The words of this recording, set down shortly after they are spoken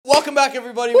Welcome back,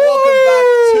 everybody. Welcome back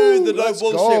to the No Let's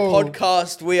Bullshit go.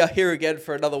 Podcast. We are here again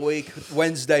for another week.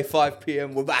 Wednesday, 5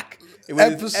 p.m. We're back. With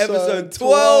Episode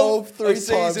 12, 3 of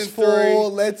season times 4. 3.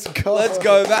 Let's go. Let's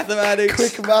go, mathematics.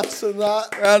 Quick maths and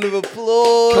that. Round of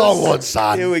applause. Come on,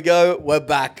 son. Here we go. We're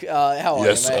back. How are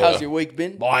Yes, you, mate? sir. How's your week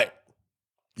been? Mate.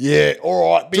 Yeah,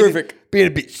 all right. Terrific. Being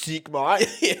a bit sick, mate.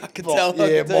 Yeah, I can But, tell. I can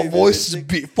yeah, tell my you've voice is been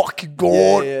a bit fucking sick.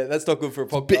 gone. Yeah, that's not good for a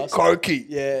podcast. Bit croaky.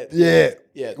 Yeah. Yeah.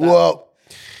 that- Well,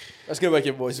 That's going to make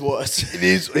your voice worse. it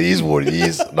is what it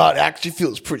is. No, it actually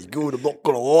feels pretty good. I'm not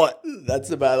going to lie. That's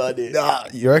a bad idea. Nah,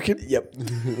 you reckon? Yep.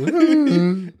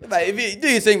 Mate, if you do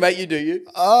your thing, mate, you do you.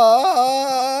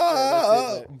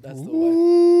 That's it, mate. That's the way.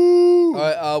 All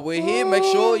right, we're here. Make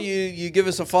sure you give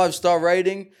us a 5-star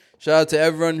rating. Shout out to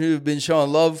everyone who's been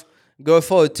showing love. Go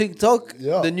follow TikTok,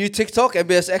 the new TikTok,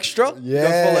 MBS Extra. Yeah, go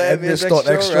follow MBS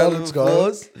Extra, Round of let's go.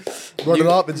 applause. Run it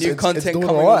up. New content doing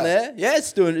coming all right. on there. Yeah,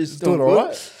 it's doing Doing good. all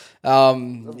right.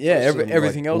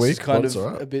 Everything else is week, kind months, of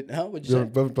all right. a bit. How would You you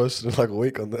say? haven't posted in like a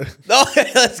week on there. No,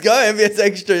 let's go. MBS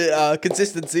Extra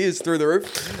consistency is through the roof.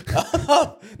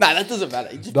 Nah, that doesn't matter.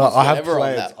 You just No, post I have whatever on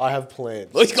plans. that. I have plans.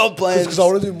 He's got plans. Because I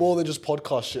want to do more than just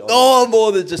podcast shit. Oh,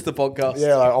 more than just the podcast.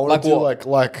 Yeah, like, I want to do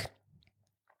what?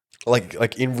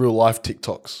 like in real life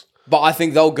TikToks. But I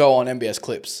think they'll go on MBS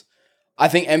Clips. I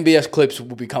think MBS Clips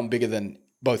will become bigger than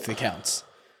both accounts.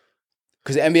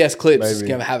 Because MBS Clips is Maybe.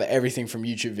 going to have everything from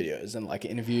YouTube videos and like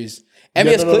interviews. Yeah,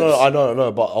 MBS Clips. No, I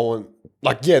know, but I want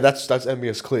that's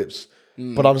MBS Clips.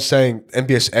 But I'm saying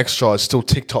MBS Extra is still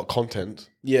TikTok content.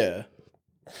 Yeah.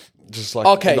 Just like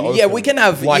Okay, in the yeah, open. we can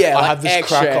have- I like have this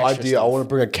extra cracker extra idea. I stuff. want to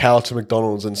bring a cow to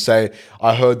McDonald's and say,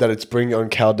 I heard that it's bring your own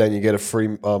cow day and you get a free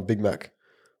Big Mac.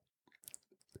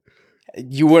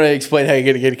 You want to explain how you're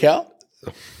going to get a cow?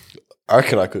 I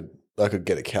reckon I could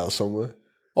get a cow somewhere.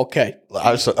 Okay. Like,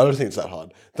 I don't think it's that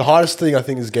hard. The hardest thing I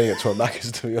think is getting it to a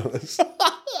Macca's, to be honest.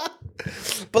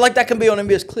 But like that can be on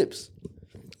MBS Clips.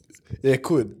 Yeah, it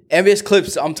could. MBS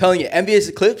Clips, I'm telling you,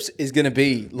 MBS Clips is going to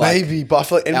be like... Maybe, but I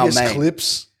feel like our NBS main.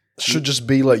 clips should just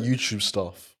be like YouTube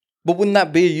stuff. But wouldn't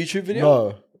that be a YouTube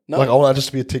video? No. Like I want that just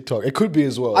to be a TikTok. It could be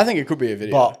as well. I think it could be a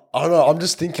video. But I don't know. I'm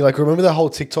just thinking, like, remember that whole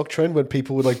TikTok trend when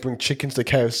people would like bring chickens to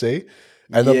KFC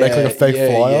and then make like a fake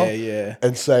flyer Yeah.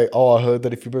 and say, "Oh, I heard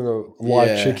that if you bring a live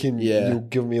Yeah, chicken, yeah. you'll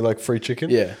give me like free chicken."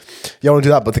 Yeah. Yeah, I want to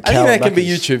do that. But the I cow think that and could be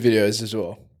Macca's- YouTube videos as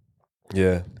well.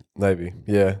 Yeah, maybe.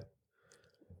 Yeah.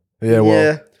 Yeah.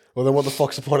 Well. Well, then what the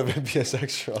fuck's the point of MBS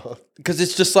Extra? Because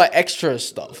it's just like extra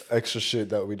stuff. Extra shit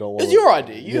that we don't want. It's your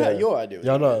idea. You had your idea. with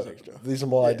Yeah, I know. MBS Extra. These are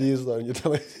my ideas, though. And you're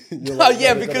telling. You're Oh like,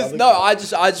 yeah, no, you got because other no,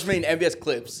 shit. I just mean MBS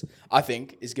Clips. I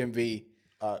think is going to be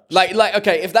like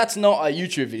okay, if that's not a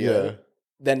YouTube video, Yeah.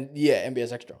 then yeah,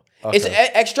 MBS Extra. Okay. It's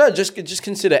extra. Just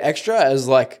consider extra as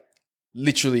like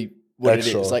literally what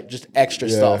Extra. it is, like just extra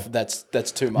Yeah. stuff.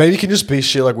 That's too much. Maybe it can just be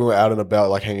shit like when we're out and about,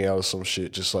 like hanging out or some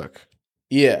shit, just like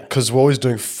Yeah. because we're always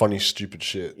doing funny, stupid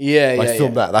shit. Yeah, like yeah,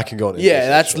 film yeah. that can go on. Yeah, MBS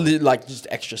that's Extra. like just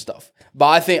extra stuff. But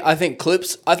I think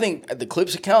clips. I think the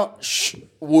clips account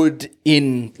would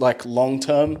in like long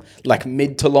term, like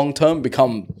mid to long term,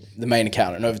 become the main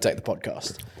account and overtake the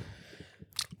podcast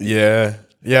yeah,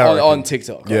 I reckon. on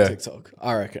TikTok. Yeah. On TikTok,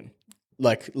 I reckon.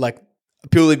 Like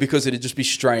purely because it'd just be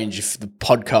strange if the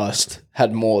podcast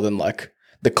had more than like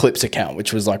the clips account,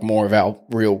 which was like more of our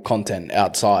real content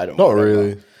outside. Or Not whatever.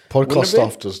 really. Podcast Wouldn't it be?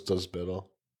 stuff just does better.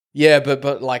 Yeah,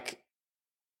 but like.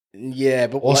 Yeah,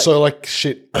 but Also, like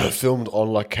shit filmed on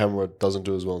like camera doesn't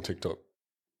do as well on TikTok.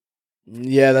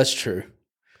 yeah, that's true.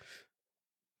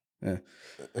 Yeah.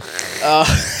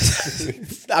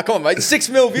 Come on, mate. 6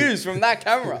 mil views from that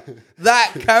camera.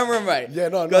 That camera, mate. Yeah,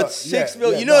 no, Got 6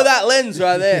 mil. yeah, you know no. that lens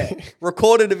right there.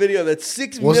 Recorded a video that's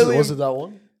 6 million. Was it that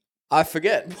one? I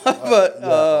forget.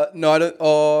 But no, I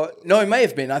don't. No, it may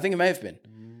have been. I think it may have been.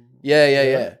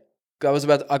 Yeah.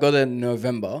 I got it in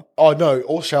November. Oh no,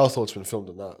 all shower thoughts been filmed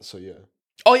on that. So yeah.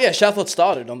 Oh yeah, Shoutout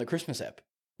started on the Christmas app.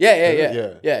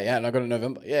 Yeah. Yeah. And I got it in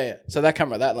November. Yeah. So that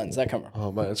camera, that lens, that camera.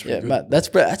 Oh man, that's really Yeah, good. Matt,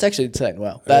 that's actually insane.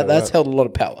 Wow, that's held a lot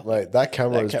of power. Mate, that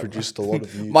camera That has camera. produced a lot of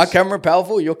views. My camera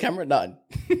powerful, your camera none.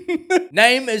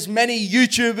 Name as many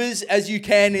YouTubers as you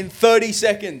can in 30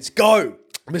 seconds. Go.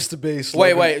 Mr. Beast.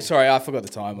 Wait. Sorry, I forgot the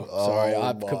timer. Sorry,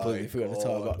 I my completely forgot the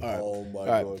timer. God. All right. Oh my All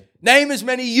right. God. Name as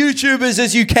many YouTubers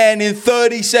as you can in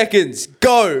 30 seconds.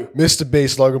 Go. Mr.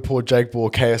 Beast, Logan Paul, Jake Paul,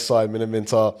 KSI,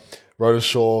 Miniminter,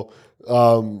 Rotoshaw,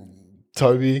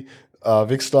 Toby,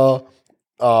 Vicstar,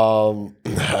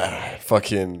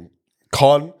 fucking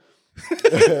Con,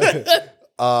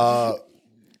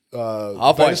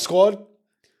 Halfway. Vegas Squad,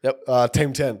 Yep.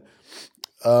 Team 10,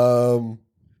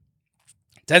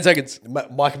 10 seconds.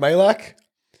 Mike Malak,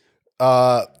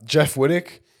 Jeff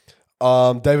Whittick,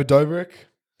 David Dobrik,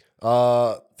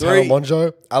 Tano 3.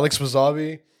 Monjo, Alex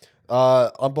Wasabi,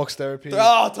 Unbox Therapy.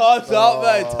 Oh, time's up,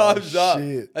 mate. Time's up.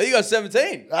 shit. I think you got 17.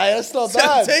 Hey, that's not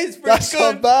bad. 17's pretty That's good.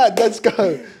 not bad. Let's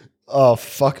go. Oh,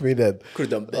 fuck me then. Could have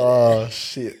done better. Oh,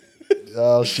 shit.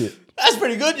 Oh, shit. That's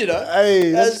pretty good, you know.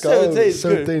 Hey, let's go.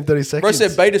 17, 30 seconds. Bro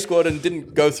said beta squad and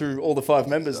didn't go through all the 5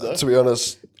 members, though. To be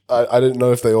honest, I didn't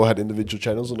know if they all had individual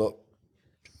channels or not.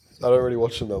 I don't really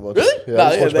watch them that much. Really? Yeah, No, I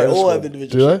just yeah, watch they Beta all Squad. have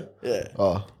individual Do they? Yeah.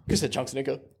 Oh. Chris said Chunks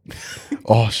Nicker.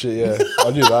 Oh, shit, yeah. I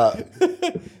knew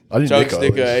that. I knew Chunks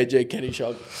Nico. Nicker, AJ, Kenny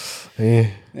Shug. Yeah.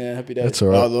 Yeah, happy days. That's all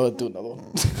right. Oh, Lord, do another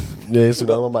one. Yeah, it's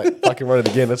another one, mate. Fucking run it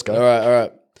again. Let's go. All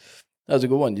right. That was a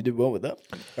good one. You did well with that.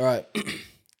 All right.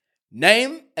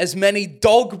 Name as many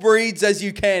dog breeds as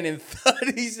you can in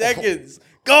 30 seconds.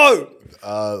 Go!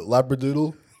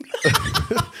 Labradoodle.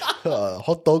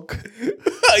 Hot dog.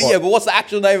 Yeah, but what's the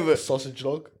actual name of it? Sausage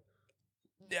dog.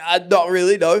 Not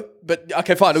really, no. But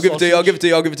okay, fine. I'll give it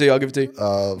to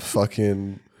you.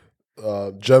 Fucking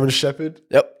German Shepherd.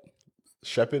 Yep.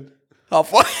 Shepherd. Oh,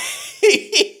 fuck.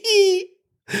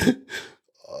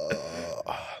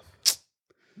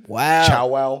 Wow. Chow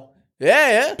Wow.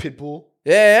 Yeah. Pitbull.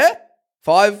 Yeah.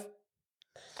 5.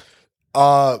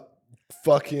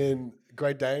 Fucking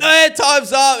Great Dane. Hey,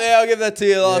 time's up. Yeah, I'll give that to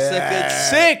you last Yeah.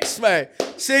 second. 6, mate.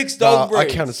 6 dog I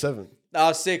breeds. counted 7.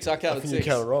 6. I counted 6. You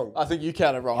counted wrong. I think you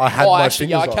counted wrong. I had my actually,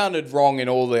 yeah, I fingers up. counted wrong in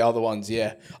all the other ones.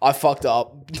 Yeah, I fucked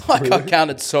up. Like I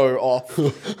counted so off.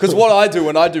 Because what I do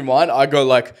when I do mine, I go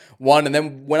like 1, and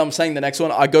then when I'm saying the next one,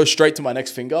 I go straight to my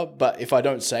next finger. But if I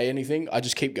don't say anything, I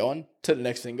just keep going to the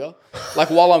next finger. Like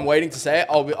while I'm waiting to say it,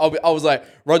 I was like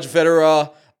Roger Federer,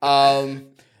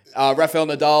 Rafael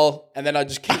Nadal, and then I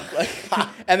just keep like,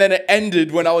 and then it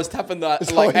ended when I was tapping the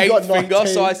like you got 8th finger.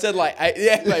 19. So I said like 8.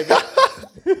 Yeah, maybe.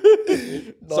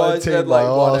 So I said like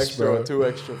 1 extra or 2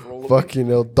 extra for all of them. Fucking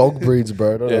hell. Dog breeds,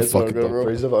 bro. I don't know it's all fucking good, dog bro.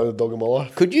 breeds. I've owned a dog in my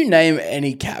life. Could you name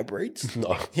any cat breeds?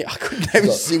 No. Yeah, I couldn't name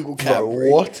a single cat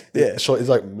breed. What? Yeah. So it's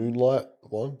like Moonlight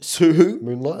one? So who?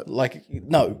 Moonlight? Like,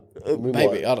 no.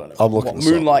 Maybe. I don't know. I'm looking this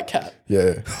up. Moonlight cat.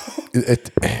 Yeah.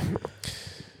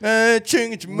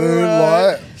 Ching it's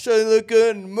Moonlight. Show you look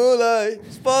good in the moonlight.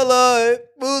 Spotlight.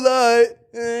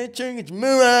 Moonlight. Ching it's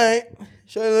moonlight.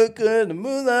 Show you look good in the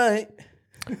moonlight.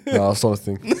 No, that's not a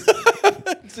thing.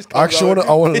 It's just I actually comes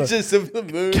I want out. to It's know. just the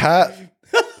moon. Cat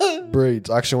breeds.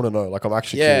 I actually want to know. Like, I'm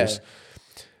actually Yeah. curious.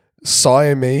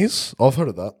 Siamese. I've heard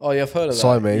of that. Oh, yeah, I've heard of that.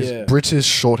 Siamese. Yeah. British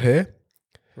short hair.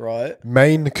 Right.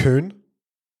 Maine Coon.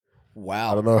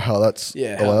 Wow. I don't know how that's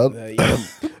Yeah. allowed. Yeah.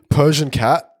 Persian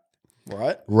cat.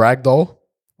 Right. Ragdoll.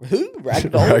 Who?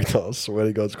 Ragdoll? Ragdoll. I swear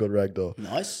to God, it's called Ragdoll.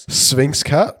 Nice. Sphinx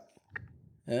cat.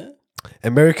 Yeah.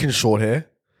 American short hair.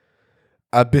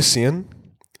 Abyssinian.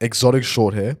 Exotic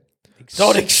short hair.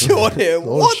 Exotic short hair.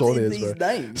 What short are hairs, these bro.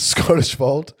 names? Scottish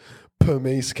fold.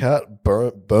 Burmese cat.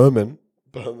 Burman.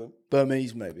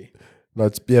 Burmese, maybe. No,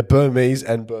 it's Burmese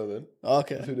and Burman.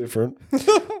 Okay. Two different.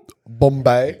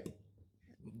 Bombay.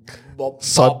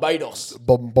 Barbados.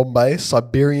 Bombay.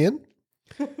 Siberian.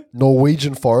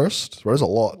 Norwegian forest. Bro, there's a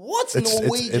lot. What's It's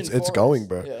Norwegian forest? going,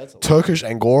 bro. Yeah, that's a lot. Turkish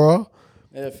Angora.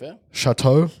 Yeah, fair.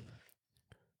 Chateau.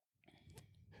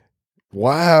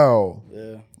 Wow.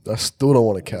 Yeah, I still don't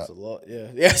want a cat. that's a lot. Yeah.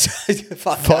 Yes.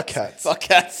 Fuck cats. Fuck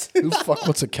cats. Who the fuck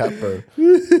wants a cat, bro?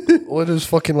 Or just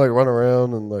fucking like run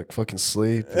around and like fucking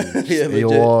sleep and just Yeah, eat a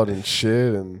legit. lot and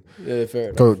shit and Yeah, fair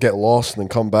enough. go get lost and then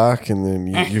come back and then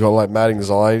you got like mad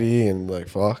anxiety and like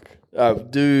fuck.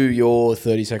 Do your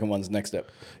 30-second ones next step.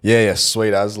 Yeah,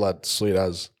 sweet as lad, sweet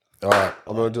as. All right,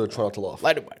 I'm gonna do a try not to laugh.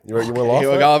 Later, mate. You want to laugh? Here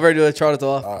we mate? go. I've already tried to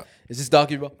laugh. Alright. Is this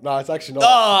Dark Uber? No, it's actually not.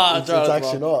 Ah, it's try not to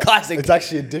actually laugh. not. Classic. It's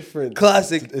actually a different.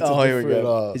 Classic. It's a Here we different,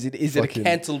 go. Is it a fucking-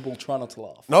 cancelable try not to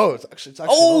laugh? No, it's actually not.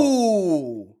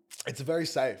 Oh. It's very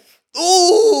safe.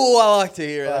 Ooh, I like to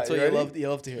hear it. That's Alright, what you you ready?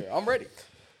 love to hear. I'm ready.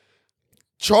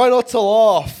 Try not to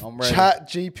laugh. I'm ready. Chat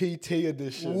GPT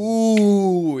edition.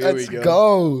 Ooh, here Let's we go.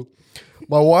 go.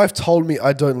 My wife told me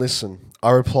I don't listen.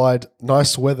 I replied,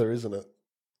 "Nice weather, isn't it?"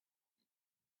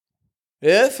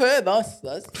 Yeah, fair. Nice.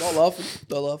 That's not laughing.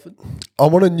 Not laughing.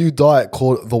 I'm on a new diet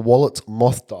called the Wallet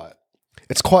Moth Diet.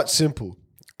 It's quite simple.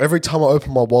 Every time I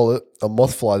open my wallet, a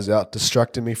moth flies out,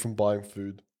 distracting me from buying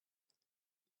food.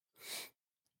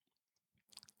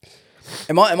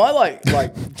 Am I like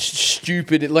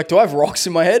stupid? Like, do I have rocks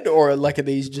in my head, or like are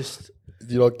these just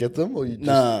You don't get them, or you just,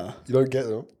 nah? you don't get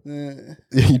them. Eh.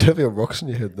 You definitely have rocks in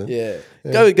your head then.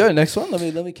 Yeah. Go next one.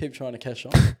 Let me keep trying to catch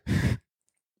on.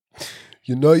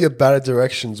 You know your bad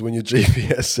directions when your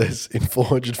GPS says in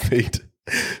 400 feet,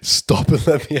 stop and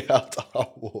let me out.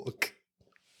 I'll walk.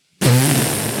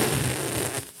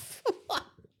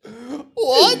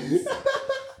 What?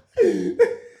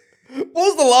 What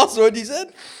was the last word you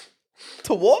said?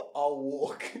 To what? I'll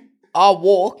walk. I'll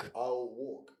walk. I'll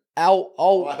walk.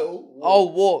 I'll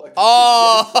walk.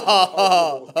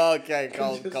 Oh, okay,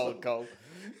 cold. All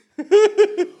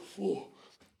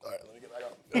right, let me get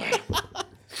back up.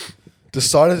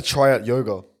 Decided to try out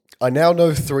yoga. I now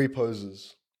know 3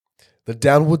 poses: the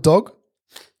downward dog,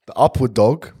 the upward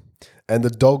dog, and the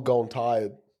dog gone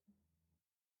tired.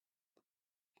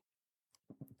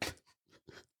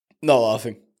 No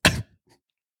laughing.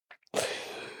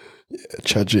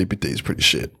 ChatGPT is pretty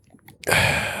shit.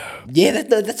 Yeah,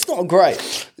 that's not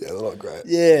great. Yeah, they're not great.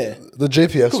 Yeah. The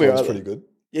GPS be one's right. pretty good.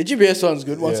 Yeah, GPS one's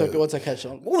good once I catch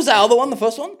on. What was that other one, the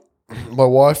first one? My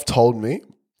wife told me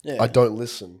Yeah. I don't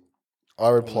listen. I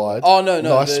replied, Oh, no.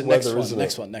 Nice The weather, isn't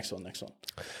it? next one.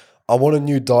 I want a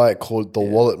new diet called the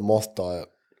wallet moth diet.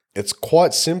 It's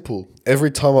quite simple.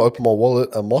 Every time I open my wallet,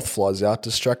 a moth flies out,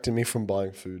 distracting me from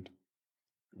buying food.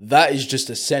 That is just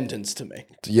a sentence to me.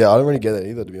 Yeah, I don't really get it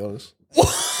either, to be honest.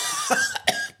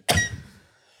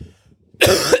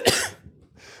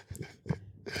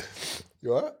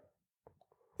 You alright?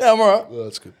 Yeah, I'm alright. Oh,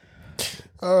 that's good.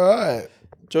 Alright.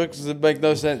 Jokes that make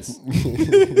no sense.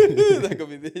 That could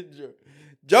be the intro.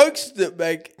 Jokes that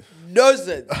make no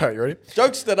sense. Alright, you ready?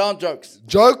 Jokes that aren't jokes.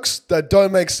 Jokes that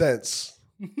don't make sense.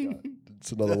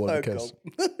 It's another one in case.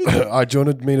 Alright, do you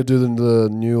wanted me to do the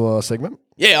new segment?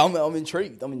 Yeah, I'm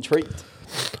intrigued.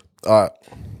 Alright.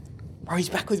 Bro, he's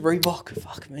back with Reebok.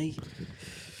 Fuck me.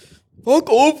 Fuck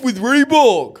off with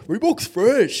Reebok. Reebok's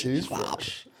fresh. He's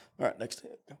fresh. All right, next.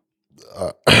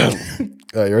 Alright,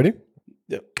 you ready?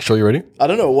 Yep. Sure you ready? I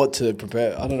don't know what to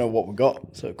prepare. I don't know what we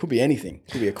got. So it could be anything.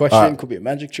 Could be a question. Right. Could be a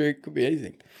magic trick. Could be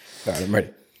anything. All right, I'm ready.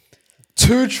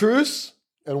 2 truths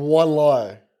and 1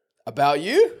 lie. About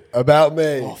you? About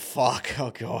me. Oh, fuck.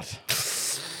 Oh, God.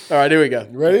 All right, here we go.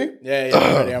 You ready?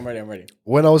 Yeah, I'm ready.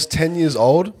 When I was 10 years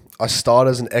old, I starred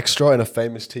as an extra in a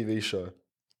famous TV show.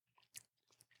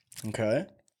 Okay.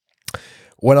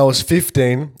 When I was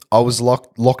 15, I was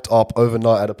locked up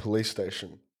overnight at a police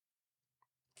station.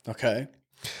 Okay.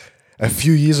 A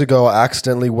few years ago, I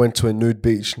accidentally went to a nude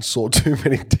beach and saw too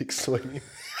many dicks swinging.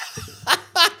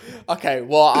 Okay,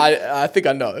 well, I think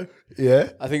I know. Yeah?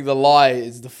 I think the lie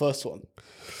is the first one.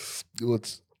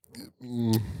 Let's...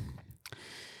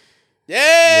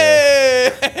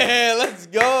 Yeah! Let's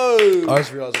go! I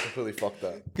just realized I completely fucked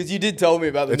that. Because you did tell me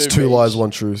about the It's new 2 beach. lies,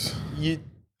 1 truth.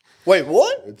 Wait,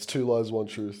 what? It's 2 lies, 1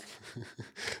 truth.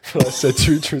 But I said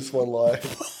 2 truths, 1 lie.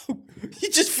 You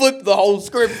just flipped the whole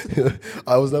script.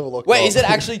 I was never locked up. Wait, is it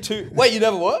actually 2? Wait, you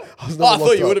never were? I was Oh, I never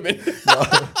thought you would locked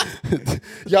have been. No.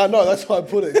 Yeah, no, that's why I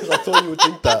put it, because I thought you would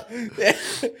think that. Yeah.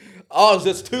 Oh, so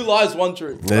it's 2 lies, 1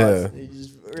 truth. Yeah. Nice. You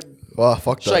just Wow,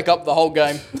 fuck that. shake up the whole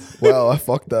game. Wow, I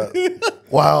fucked that.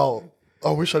 Wow.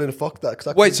 I wish I didn't fuck that. Cause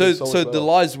I Wait, could've so been much the better.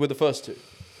 lies were the first 2?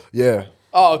 Yeah.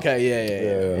 Oh,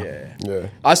 okay, yeah.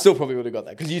 I still probably would have got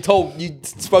that because you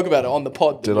spoke about it on the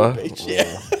pod. Did I? Beach.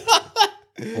 Yeah.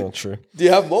 Not true. Do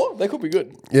you have more? They could be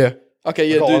good. Yeah. Okay,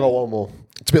 yeah, I dude. got 1 more.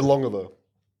 It's a bit longer though.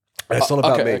 It's not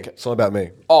about me. okay. It's not about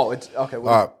me. Oh, it's okay. All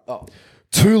right. Oh,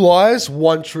 2 lies,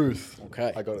 1 truth.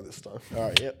 okay. I got it this time. All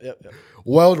right. Yep.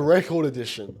 World Record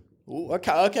Edition. Ooh,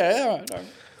 okay. All right.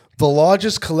 The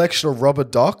largest collection of rubber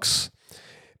ducks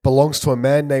belongs to a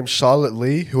man named Charlotte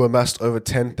Lee who amassed over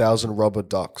 10,000 rubber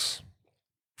ducks.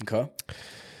 Okay.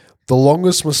 The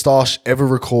longest moustache ever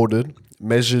recorded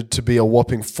measured to be a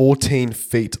whopping 14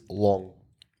 feet long.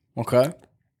 Okay.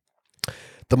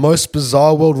 The most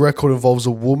bizarre world record involves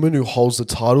a woman who holds the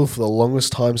title for the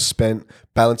longest time spent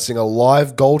balancing a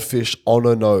live goldfish on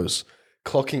her nose,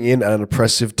 clocking in at an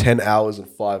impressive 10 hours and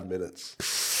 5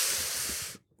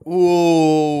 minutes.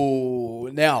 Ooh.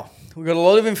 Now, we've got a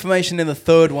lot of information in the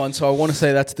third one, so I want to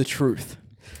say that's the truth.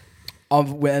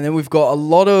 And then we've got a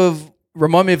lot of...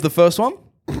 Remind me of the first one?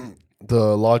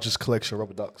 The largest collection of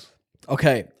rubber ducks.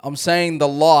 Okay. I'm saying the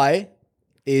lie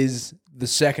is the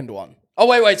second one. Oh,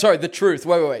 wait. Sorry. The truth.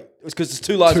 Wait. It was because it's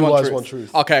 2 lies, 2 1 lies, truth. 1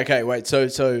 truth. Okay. Wait.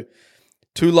 So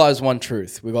 2 lies, 1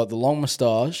 truth. We got the long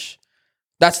moustache.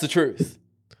 That's the truth.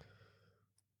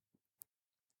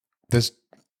 There's...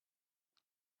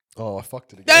 Oh, I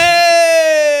fucked it again.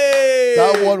 Hey!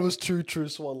 That one was 2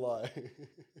 truths, 1 lie.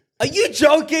 Are you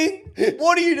joking?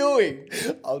 What are you doing?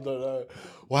 I don't know.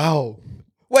 Wow.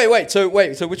 Wait. So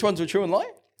which ones were true and lie?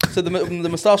 So the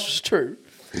moustache was true.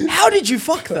 How did you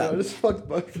fuck I that? just fucked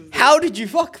both of them. How did you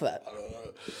fuck that? I don't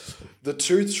know. The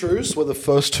 2 truths were the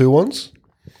first 2 ones,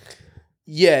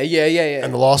 Yeah.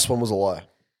 and the last one was a lie.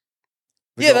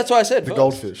 That's what I said. The first.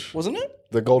 goldfish. Wasn't it?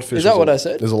 The goldfish. Is that was what a- I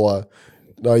said? Is a lie.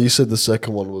 No, you said the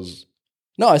second one was...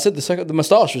 No, I said the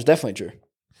moustache was definitely true.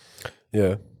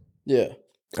 Yeah. Yeah.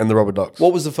 And the rubber ducks.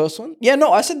 What was the first one? Yeah,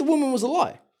 no, I said the woman was a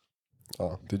lie.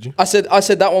 Oh, did you? I said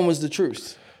that one was the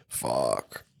truth.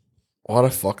 Fuck. Why'd I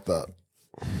fuck that?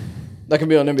 That can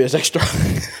be on MBS Extra.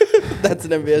 That's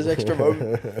an MBS Extra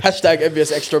moment. Hashtag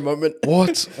MBS Extra moment.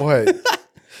 What? Wait.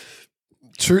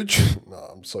 True. No,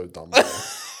 I'm so dumb.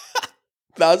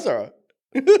 That's all right.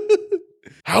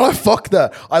 How did I fuck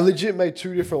that? I legit made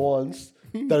 2 different ones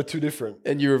that are 2 different.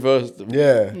 And you reversed them.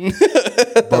 Yeah.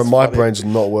 Bro, my brain's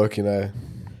not working, eh?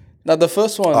 Now, the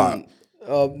first one,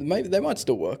 maybe they might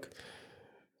still work.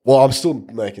 Well, I'm still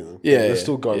making them. Yeah. They're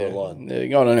still going online. Yeah, they're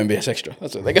going on MBS Extra.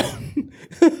 That's where they go.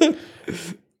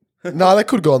 No, they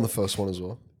could go on the first one as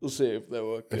well. We'll see if they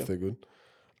work. If they're good.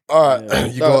 All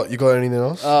right. Yeah. You got anything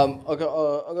else? I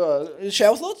got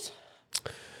shower thoughts?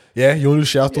 Yeah, you want to do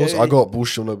shower thoughts? Yeah. I got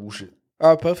bullshit or no bullshit.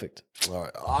 All right, perfect. All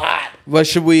right.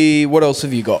 What else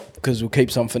have you got? Because we'll keep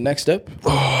some for next step.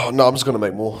 Oh, no, I'm just going to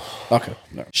make more. Okay.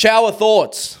 No. Shower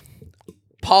thoughts.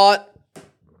 Part.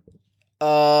 Wait,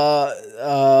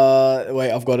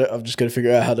 I've got it. I've just got to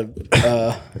figure out how to.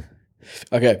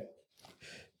 Okay.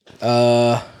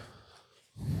 All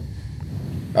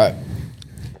right.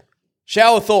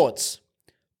 Shower thoughts.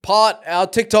 Part. Our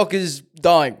TikTok is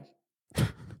dying.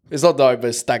 It's not dying, but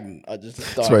it's stagnant.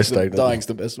 It's very stagnant. Dying's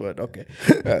the best word. Okay.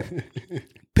 Right.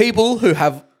 People who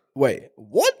have... Wait,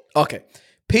 what? Okay.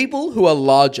 People who are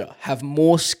larger have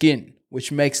more skin, which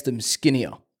makes them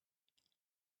skinnier.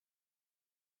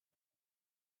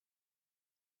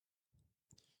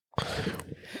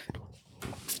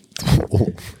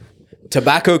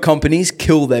 Tobacco companies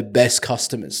kill their best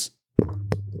customers.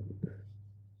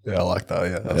 Yeah, I like that.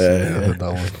 Yeah, I heard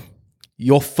that one.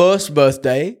 Your first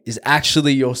birthday is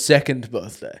actually your second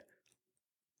birthday.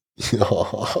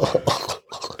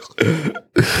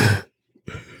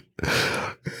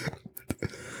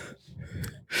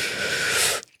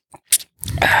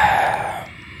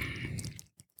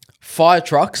 Fire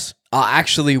trucks are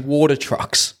actually water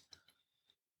trucks.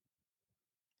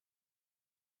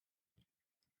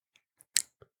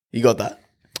 You got that?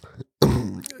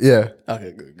 Yeah.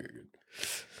 Okay, good.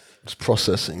 It's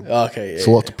processing. Okay, yeah. It's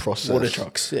a lot to process. Water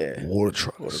trucks, yeah. Water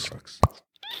trucks.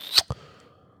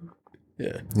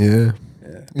 Yeah. Yeah.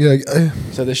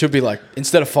 So there should be like,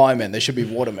 instead of firemen, there should be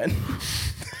watermen.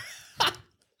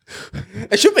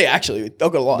 It should be actually, not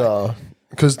gonna lie. No.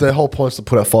 Because their whole point is to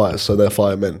put out fires, so they're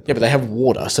firemen. Yeah, but they have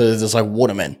water, so there's like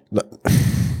watermen. No.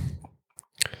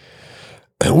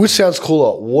 Which sounds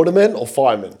cooler, watermen or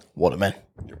firemen? Watermen.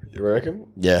 You reckon?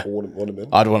 Yeah. Watermen?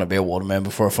 I'd want to be a waterman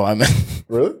before a fireman.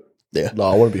 Really? Yeah. No,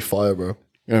 I want to be fire, bro.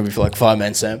 You want to be like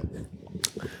Fireman Sam?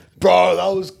 Bro, that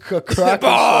was crack.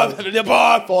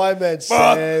 Fireman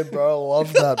Sam, bro. I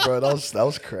love that, bro. That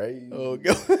was crazy. Oh,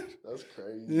 God. That was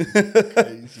crazy.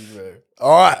 Crazy, bro.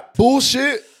 All right.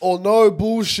 Bullshit or no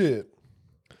bullshit?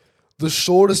 The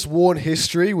shortest war in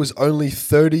history was only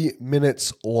 30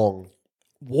 minutes long.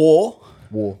 War?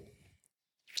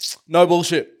 No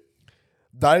bullshit.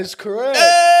 That is correct.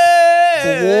 Hey!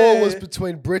 The war was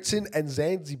between Britain and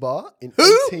Zanzibar in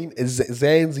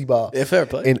Zanzibar. Yeah, fair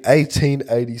play. In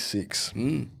 1886.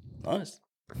 Nice.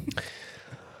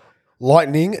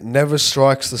 Lightning never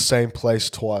strikes the same place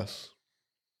twice.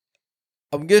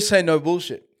 I'm going to say no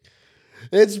bullshit.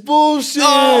 It's bullshit.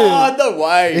 Oh, no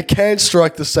way. It can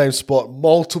strike the same spot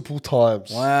multiple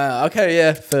times. Wow. Okay,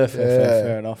 yeah.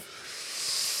 Fair enough.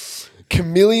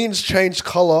 Chameleons change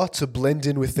color to blend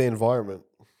in with the environment.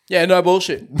 Yeah, no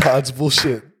bullshit. Nah, it's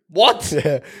bullshit. What?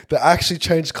 Yeah, they actually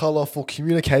change color for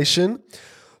communication,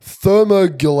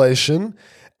 thermoregulation,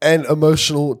 and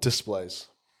emotional displays.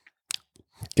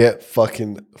 Get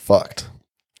fucking fucked.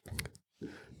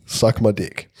 Suck my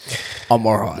dick. I'm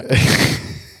alright.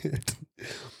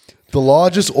 The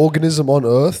largest organism on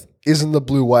Earth isn't the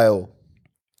blue whale.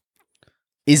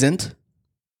 Isn't?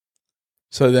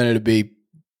 So then it'd be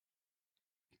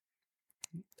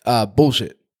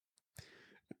bullshit.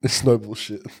 It's no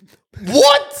bullshit.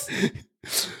 What?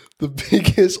 The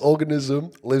biggest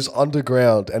organism lives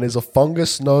underground and is a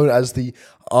fungus known as the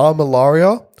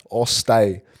armillaria or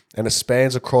stay, and it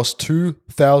spans across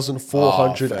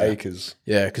 2,400 acres.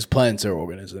 Yeah, because plants are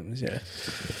organisms, yeah.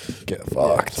 Get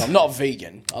fucked. So I'm not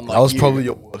vegan. I'm like That was you. probably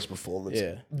your worst performance.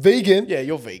 Yeah. Vegan? Yeah,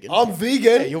 you're vegan. I'm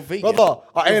vegan. Yeah, you're vegan. Brother,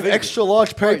 I You're ate an vegan. extra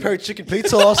large peri-peri chicken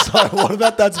pizza last night. What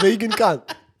about that's vegan, cunt?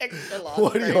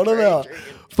 What are you on about?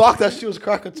 Fuck, that shit was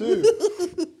cracker too.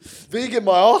 Vegan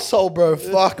my arsehole, bro.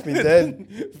 Fuck me then.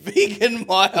 Vegan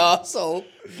my asshole.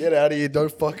 Get out of here.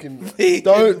 Don't fucking... Vegan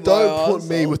Don't my put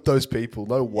me arsehole. with those people.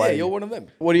 No Yeah, way. you're one of them.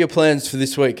 What are your plans for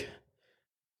this week?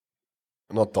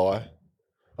 Not die.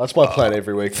 That's my plan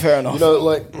every week. Fair enough. You know,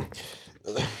 like...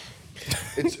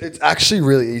 It's actually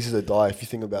really easy to die if you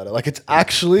think about it. Like, it's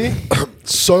actually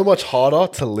so much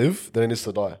harder to live than it is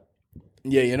to die.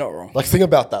 Yeah, you're not wrong. Like, think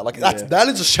about that. Like, that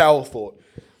is a shower thought.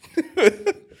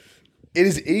 It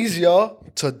is easier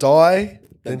to die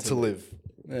than to live.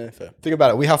 Yeah, fair. Think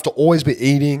about it. We have to always be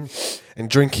eating and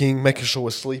drinking, making sure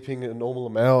we're sleeping a normal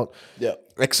amount. Yeah.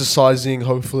 Exercising,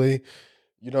 hopefully.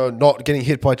 You know, not getting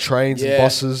hit by trains and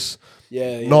buses.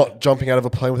 Yeah. Not jumping out of a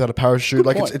plane without a parachute.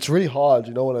 Good like, it's really hard.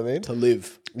 You know what I mean? to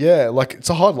live. Yeah, like, it's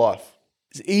a hard life.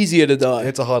 It's easier to die.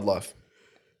 It's a hard life.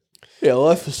 Yeah,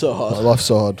 life is so hard. Life's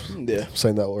so hard. Yeah. I'm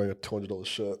saying that wearing a $200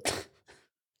 shirt.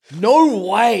 No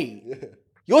way. Yeah.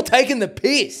 You're taking the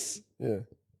piss. Yeah.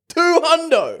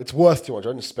 200. It's worth 200.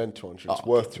 I didn't spend 200. It's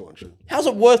worth 200. How's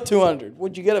it worth 200?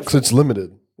 What'd you get it for? Because it's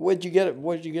limited. Where'd you get it?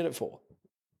 What did you get it for?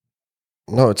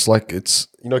 No, it's like, you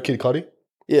know Kid Cudi?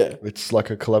 Yeah. It's like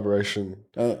a collaboration.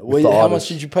 How much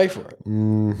did you pay for it?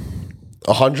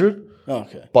 100. Oh,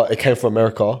 okay. But it came from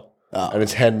America. And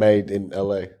it's handmade in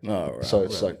LA. Oh, right. So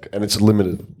it's like, and it's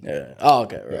limited. Yeah. Oh,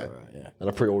 okay. Right. Yeah. And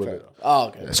I pre-ordered it. Oh,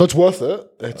 okay. So it's worth it.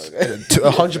 It's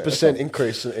 100%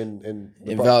 increase in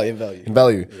value. In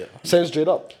value. Yeah. Same straight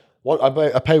up.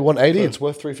 I pay 180. It's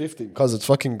worth 350 because it's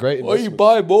fucking great. Why you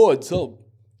buy more and sell?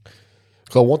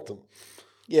 Because I want them.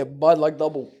 Yeah, buy like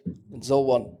double and sell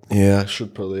one. Yeah, I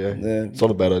should probably. Yeah. It's not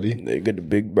a bad idea. They get the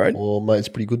big brain. Oh, mate, it's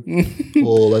pretty good.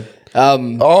 All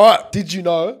right. Did you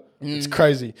know? It's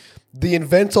crazy. The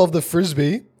inventor of the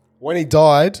frisbee, when he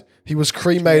died, he was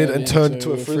cremated and turned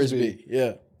into a frisbee.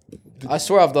 Yeah. I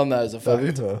swear I've done that as a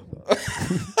fact.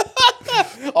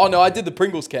 Oh, no, I did the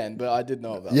Pringles can, but I did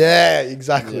know about that. Yeah,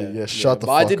 exactly. Yeah, shut the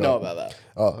fuck up. I did know about that.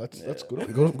 Oh, that's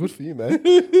good. Good for you, man.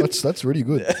 That's really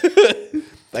good.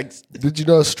 Thanks. Did you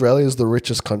know Australia is the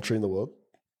richest country in the world?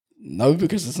 No,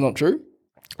 because it's not true.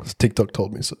 TikTok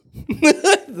told me so.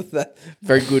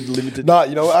 Very good, limited. Nah,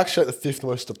 you know, we're actually the 5th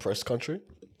most depressed country.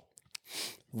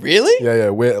 Really? Yeah.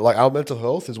 We're like, our mental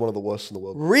health is one of the worst in the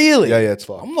world. Really? Yeah, it's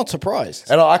fine. I'm not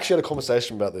surprised. And I actually had a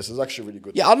conversation about this. It's actually really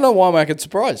good. Yeah, I don't know why I'm acting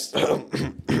surprised.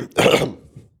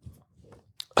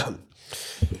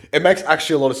 It makes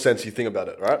actually a lot of sense if you think about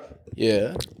it, right?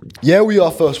 Yeah. Yeah, we are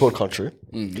a first world country.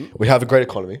 Mm-hmm. We have a great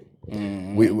economy.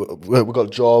 Mm-hmm. We've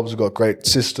got jobs. We've got great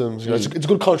systems. You know, it's a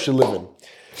good country to live in.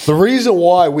 The reason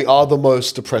why we are the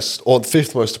most depressed, or the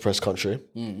 5th most depressed country,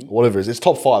 whatever it is, it's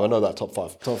top 5. I know that, top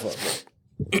 5. Top 5.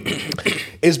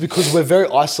 Is because we're very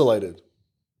isolated.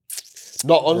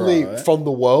 Not only from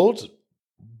the world,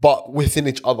 but within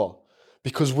each other.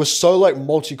 Because we're so like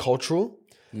multicultural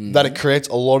that it creates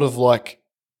a lot of like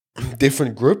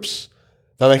different groups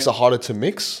that makes it harder to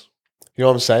mix. You know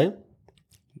what I'm saying?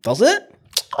 Does it?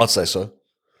 I'd say so.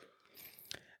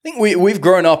 I think we've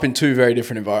grown up in 2 very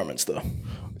different environments though.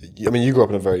 I mean, you grew up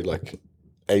in a very like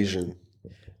Asian.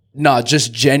 Nah,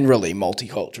 just generally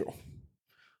multicultural.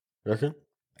 You reckon?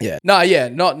 Yeah. Nah, yeah.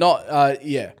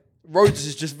 Yeah. Rhodes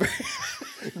is just very...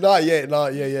 Yeah.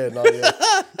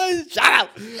 Shut up.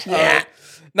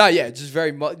 Yeah. Just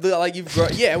very much... Like you've grown...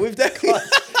 Yeah, we've definitely...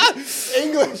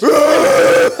 English.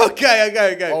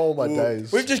 Okay. Oh, my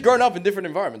days. We've just grown up in different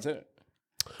environments, isn't it?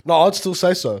 No, I'd still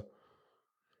say so.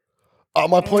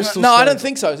 My point still No, stands. I don't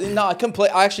think so. No,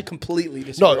 I actually completely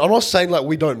disagree. No, I'm not saying like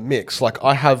we don't mix. Like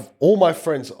I have... All my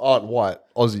friends aren't white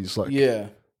Aussies. Like Yeah.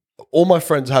 All my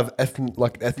friends have ethnic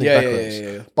backgrounds.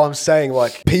 Yeah. But I'm saying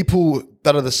like people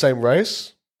that are the same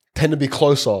race tend to be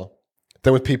closer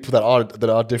than with people that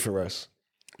are different race.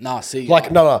 Nah, see.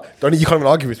 Like no, don't you can't even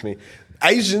argue with me.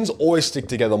 Asians always stick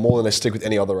together more than they stick with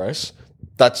any other race.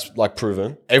 That's like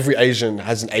proven. Every Asian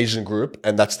has an Asian group,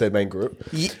 and that's their main group.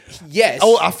 Yes.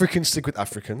 All Africans stick with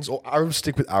Africans, or Arabs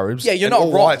stick with Arabs. Yeah, you're and not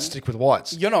all wrong. Whites stick with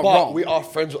whites. You're not but wrong. We are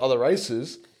friends with other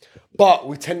races, but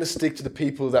we tend to stick to the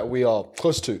people that we are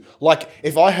close to. Like,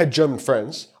 if I had German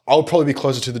friends, I would probably be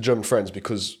closer to the German friends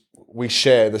because we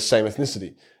share the same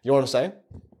ethnicity. You know what I'm saying?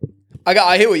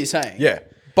 I hear what you're saying. Yeah.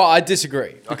 But I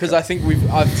disagree because I think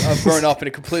I've grown up in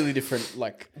a completely different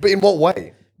like. But in what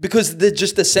way? Because there's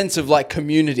just a sense of like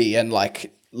community and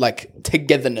like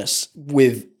togetherness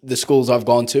with the schools I've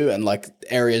gone to and like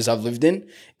areas I've lived in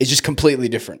is just completely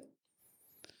different.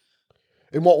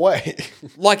 In what way?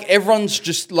 Like everyone's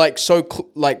just like so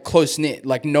close knit.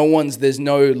 Like there's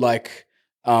no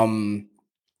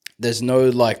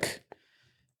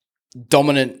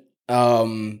dominant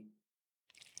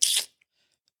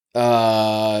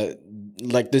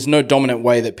like there's no dominant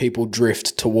way that people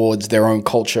drift towards their own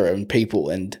culture and people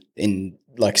and in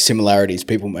like similarities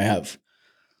people may have.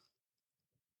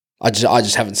 I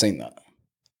just haven't seen that.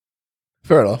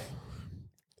 Fair enough.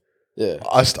 Yeah.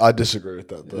 I disagree with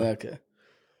that though. Okay.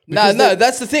 No,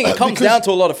 that's the thing. It comes down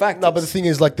to a lot of factors. No, but the thing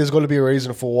is, like, there's got to be a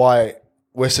reason for why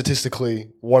we're statistically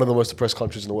one of the most depressed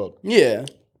countries in the world. Yeah.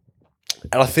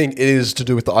 And I think it is to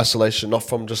do with the isolation, not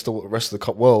from just the rest of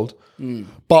the world,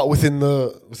 but within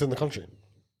the country.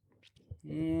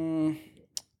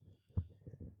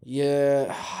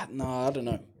 Yeah. No, I don't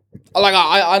know. Like,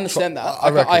 I understand that.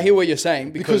 I hear what you're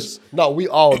saying because we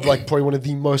are like probably one of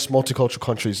the most multicultural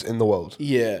countries in the world.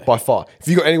 Yeah. By far. If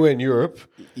you go anywhere in Europe,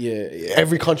 yeah.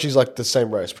 every country's like the same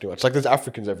race pretty much. Like there's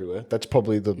Africans everywhere. That's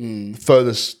probably the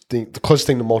furthest thing, the closest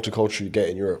thing to multicultural you get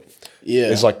in Europe. Yeah.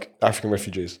 Is like African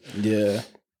refugees. Yeah.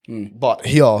 But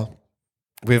here,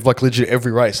 we have like legit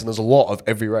every race, and there's a lot of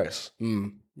every race.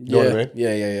 You know what I mean?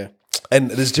 Yeah.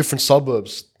 And there's different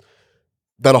suburbs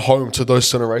that are home to those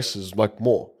certain races, like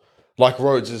more. Like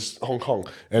Rhodes is Hong Kong,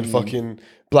 and fucking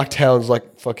Blacktown's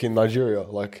like fucking Nigeria.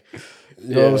 Like,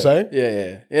 you know what I'm saying?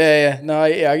 Yeah. No,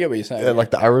 I get what you're saying. And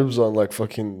like the Arabs on like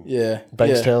fucking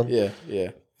Bankstown.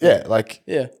 Yeah, like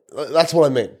that's what I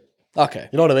mean. Okay.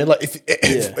 You know what I mean?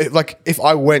 Like if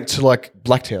I went to like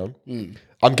Blacktown,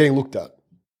 I'm getting looked at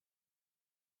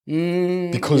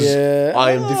because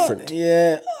I am different.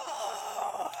 I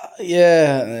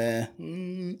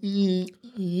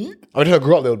mean, if I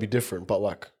grew up, there would be different, but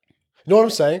like, you know what I'm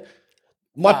saying?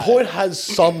 My point has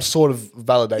some sort of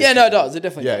validation. Yeah, no, it does. It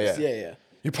definitely does. Yeah.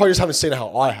 You probably just haven't seen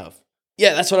how I have.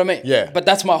 Yeah, that's what I mean. Yeah. But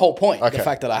that's my whole point, the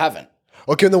fact that I haven't.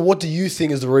 Okay, and then what do you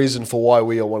think is the reason for why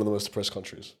we are one of the most depressed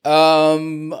countries?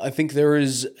 I think there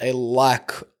is a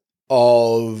lack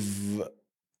of...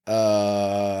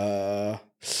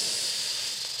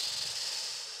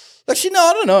 Actually, no,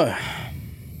 I don't know.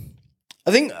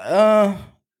 I think...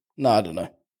 no, I don't know.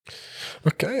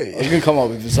 Okay. I was going to come up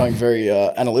with something very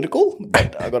analytical,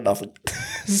 but I got nothing.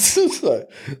 so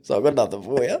I got nothing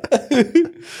for you.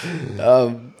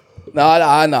 No,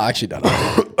 I actually don't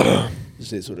know.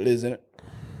 This is what it is, isn't it?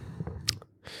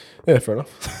 Yeah, fair enough.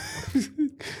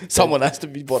 Someone has to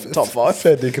be top 5.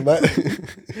 Fair dinkum,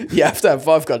 mate. You have to have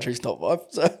 5 countries top 5,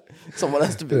 so someone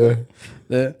has to be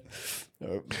there.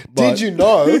 Did you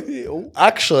know?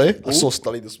 Actually, I saw a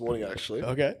study this morning. Actually,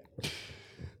 okay.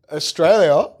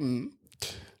 Australia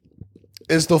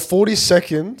is the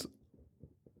 42nd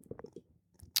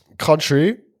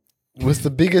country with the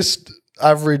biggest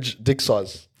average dick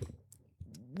size.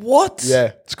 What?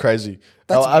 Yeah, it's crazy.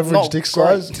 That's our average dick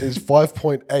size is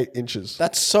 5.8 inches.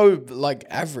 That's so like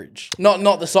average.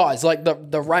 Not the size, like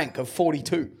the rank of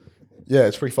 42. Yeah,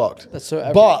 it's pretty fucked. That's so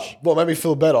average. But what made me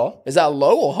feel better... Is that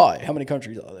low or high? How many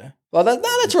countries are there? Well,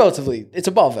 that's relatively... It's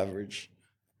above average.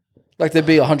 Like there'd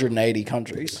be 180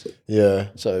 countries. Yeah.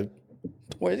 So,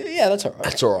 well, yeah, that's all right.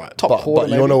 That's all right. Top quarter,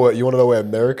 but you want to know where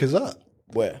America's at?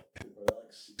 Where?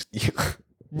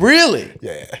 Really?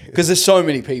 Yeah. Because there's so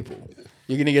many people.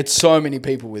 You're going to get so many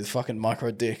people with fucking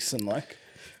micro dicks and like...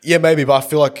 Yeah, maybe, but I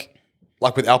feel like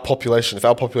with our population, if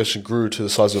our population grew to the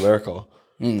size of America,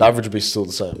 the average would be still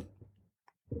the same.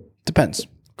 Depends.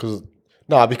 Because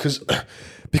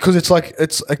it's like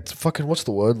fucking, what's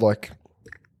the word? Like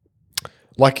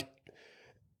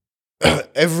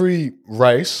every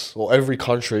race or every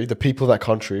country, the people of that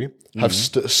country have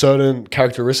certain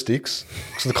characteristics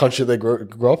because of the country they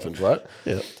grew up in, right?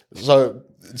 Yeah. So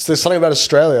there's something about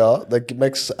Australia that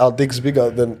makes our dicks bigger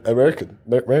than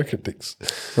American dicks.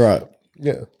 Right.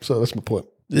 Yeah. So that's my point.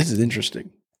 This is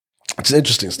interesting. It's an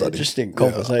interesting study. Interesting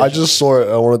conversation. Yeah. I just saw it.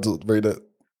 I wanted to read it.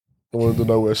 I wanted to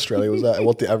know where Australia was at and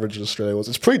what the average in Australia was.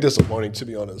 It's pretty disappointing, to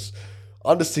be honest.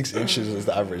 Under 6 inches is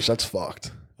the average. That's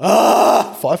fucked.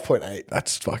 5.8.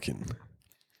 That's fucking...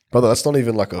 Brother, that's not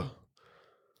even like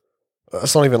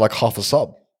half a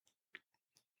sub.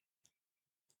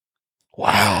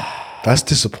 Wow. That's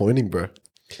disappointing, bro.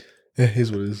 Yeah, here's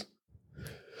what it is.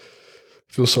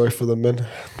 Feel sorry for them, man.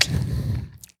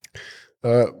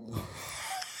 You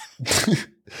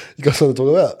got something to talk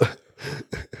about?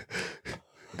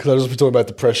 Because I just been talking about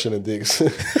depression and dicks.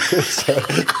 So,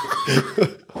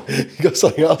 you got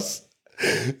something else?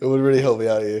 It would really help me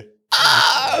out here.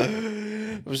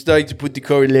 I'm starting to put the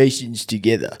correlations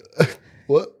together.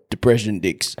 What? Depression,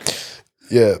 dicks.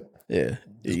 Yeah. Yeah.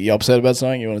 You upset about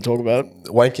something you want to talk about?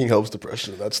 Wanking helps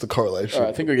depression. That's the correlation. All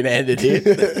right, I think we're going to end it here.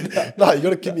 No, you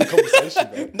got to keep me a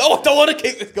conversation, man. No, I don't want to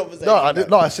keep this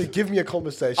conversation. I said give me a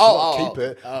conversation, not keep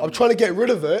it. I'm trying to get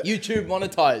rid of it. YouTube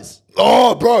monetize.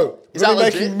 Oh, bro. Is that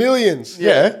making legit? Millions.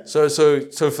 Yeah. So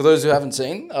for those who haven't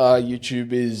seen,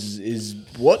 YouTube is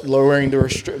what? Lowering the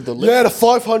limit? Yeah, to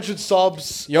 500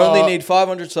 subs. You only need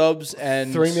 500 subs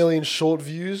and... 3 million short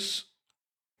views.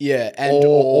 Yeah, and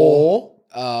or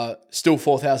still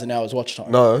 4,000 hours watch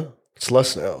time. No, it's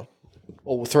less now.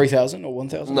 Or 3,000 or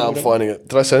 1,000. No, I'm finding it.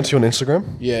 Did I send it to you on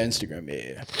Instagram? Yeah, Instagram.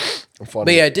 Yeah. I'm finding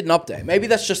But yeah, it didn't update. Maybe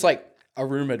that's just like a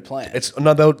rumored plan.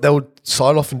 They'll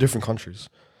sign off in different countries.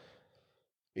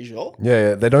 You sure?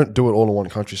 Yeah, they don't do it all in one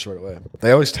country straight away.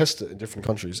 They always test it in different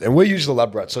countries. And we're usually the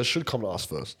lab rats, so it should come to us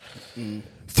first.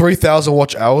 3,000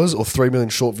 watch hours or 3 million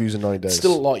short views in 90 days.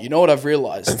 Still a lot. You know what I've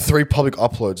realised? And 3 public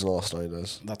uploads in the last 90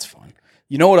 days. That's fine.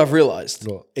 You know what I've realised?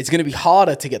 What? It's going to be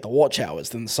harder to get the watch hours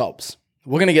than the subs.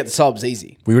 We're going to get the subs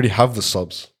easy. We already have the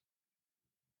subs.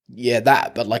 Yeah,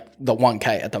 but like the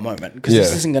 1K at the moment. Because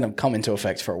this isn't going to come into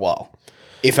effect for a while.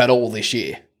 If at all this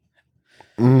year.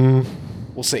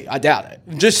 We'll see. I doubt it.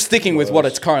 Just sticking with what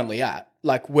it's currently at.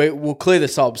 Like, we'll clear the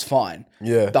subs fine.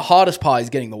 Yeah. The hardest part is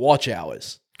getting the watch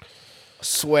hours. I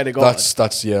swear to God.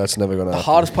 That's never going to happen. The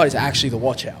hardest part is actually the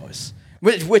watch hours.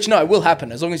 Which, no, it will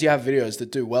happen. As long as you have videos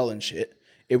that do well and shit,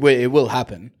 it will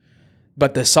happen.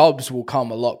 But the subs will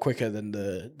come a lot quicker than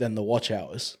the watch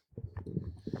hours.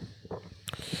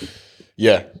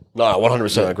 Yeah. No,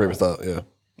 100% I agree with that. Yeah.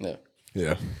 Yeah.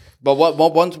 Yeah. But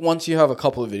once you have a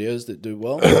couple of videos that do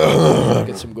well,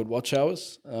 get some good watch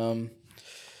hours. We're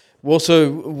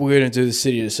going to do the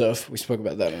City to Surf. We spoke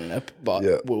about that in an ep, but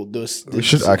we'll do this. We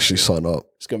should actually sign up.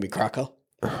 It's going to be cracker.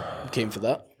 I'm keen for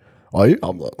that. Are you?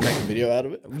 I'm not. Make a video out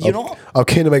of it. You're not? I'm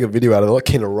keen to make a video out of it. I'm not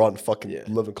keen to run fucking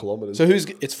 11 kilometers. So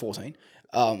it's 14.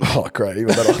 Oh, great.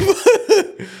 Even better.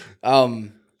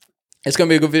 It's going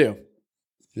to be a good video.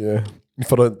 Yeah.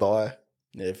 If I don't die.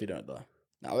 Yeah, if you don't die.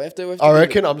 No, we have to I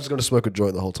reckon I'm just going to smoke a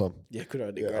joint the whole time. Yeah, good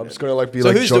idea. Yeah, I'm just going to like be so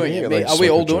like who's doing jogging it? and, like, Are we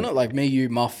all smoke a doing joint. it? Like me, you,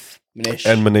 Muff,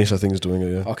 Manish? And Manish, I think, is doing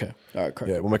it, yeah. Okay. All right,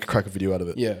 correct. Yeah, we'll make a crack a video out of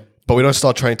it. Yeah. But we don't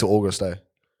start training till August, eh?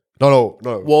 No.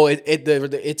 Well,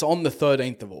 it's on the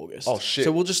 13th of August. Oh, shit.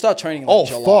 So we'll just start training in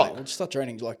July. Fuck. We'll just start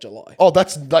training like July. Oh,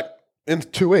 that's like in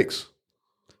 2 weeks.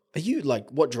 Are you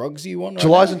like, what drugs are you on right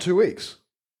July's now? in 2 weeks.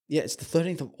 Yeah, it's the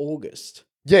 13th of August.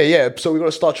 Yeah. So we're going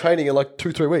to start training in like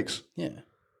 2-3 weeks. Yeah.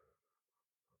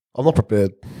 I'm not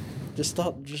prepared. Just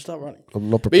start running. I'm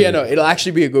not prepared. But yeah, no, it'll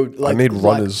actually be a good. Like, I need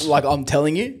runners. Like I'm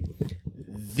telling you,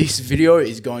 this video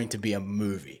is going to be a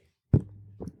movie.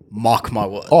 Mark my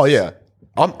words. Oh yeah,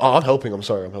 I'm helping. I'm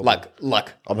sorry, I'm helping.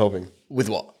 Like I'm helping with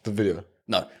what? the video.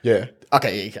 No. Yeah.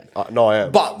 Okay, yeah, you can. No, I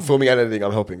am. But- filming and editing,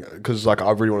 I'm helping because like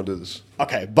I really want to do this.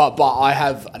 Okay, but I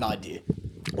have an idea,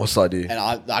 What's the idea? and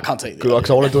I can't tell you. Because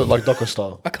I want to do it like doco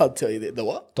style. I can't tell you the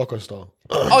what? Doco style.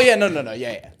 Oh yeah, no,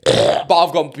 yeah. But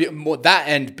I've got more that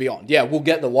and beyond. Yeah, we'll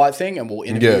get the white thing and we'll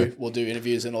interview. Yeah. We'll do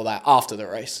interviews and all that after the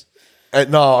race.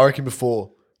 No, I reckon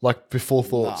before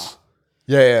thoughts.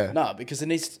 Yeah. No, because it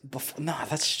needs. Nah,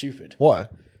 that's stupid. Why?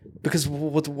 Because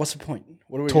what's the point?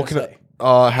 What are we Talking gonna say?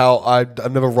 how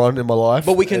I've never run in my life.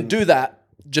 But we can do that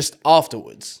just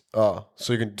afterwards. So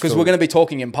you can Because we're going to be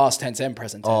talking in past tense and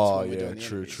present tense. Oh when we're yeah, doing the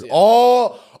true. interviews, yeah.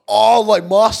 Oh, like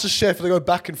MasterChef. They go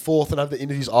back and forth and have the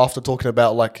interviews after talking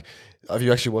about like. Have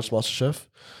you actually watched MasterChef?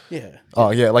 Yeah.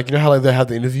 Oh yeah, like you know how like, they have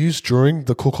the interviews during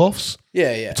the cook-offs,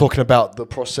 Yeah. talking about the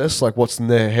process, like what's in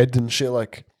their head and shit.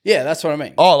 Like Yeah, that's what I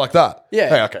mean. oh, like that. Yeah.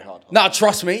 Hey, okay, hard. Now,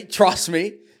 trust me.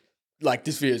 Like,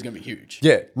 this video is going to be huge.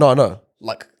 Yeah. No.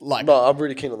 Like, No, I'm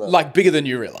really keen on that. like bigger than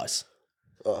you realize.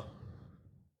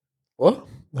 What?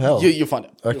 Hell. You'll find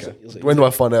out. Okay. You'll see. When do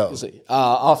I find out? You'll see.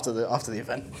 After the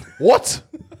event. What?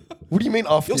 What do you mean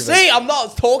after? You'll the event? see. I'm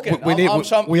not talking.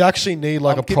 We actually need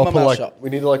like I'm a keeping my proper mouth like shut. we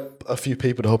need like a few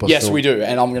people to help us. Yes, film. we do,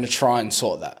 and I'm going to try and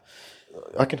sort that.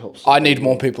 I can help. I need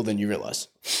more people than you realize.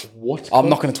 What? I'm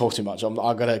not going to talk too much.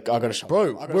 I gotta shut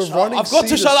Bro, up. we're running. I've got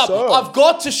to shut up. Surf. I've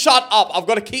got to shut up. I've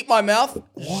got to keep my mouth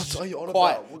What are you on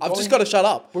quiet. about? I've just got to shut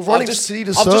up. We're running I've just, City to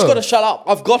I've just Surf. got to shut up.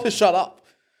 I've got to shut up.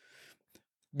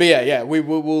 But yeah,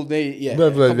 we'll need Blah,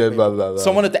 blah, blah, blah, blah, blah.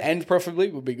 someone at the end preferably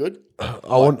would be good.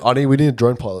 We need a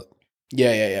drone pilot.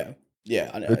 Yeah.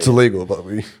 I know. It's illegal, but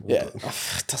we. Yeah,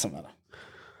 it doesn't matter.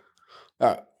 All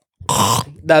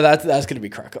right, that's gonna be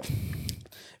cracker.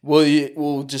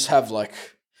 We'll just have like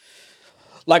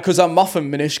because Muff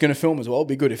and Manish gonna film as well. It'd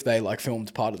be good if they like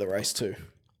filmed part of the race too.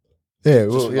 Yeah,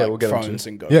 with, we'll get phones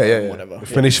them and go. Yeah. Whatever. If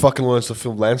Finish fucking learns to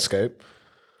film landscape.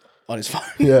 On his phone.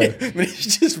 Yeah.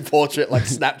 Manish just portrait like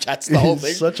Snapchats the whole thing.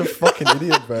 He's such a fucking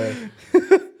idiot, bro.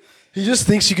 He just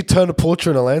thinks you could turn a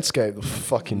portrait in a landscape. The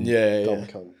fucking dumb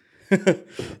cunt.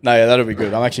 No, yeah, that'll be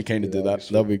good. I'm actually keen to do that.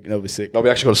 That'll be sick. No, we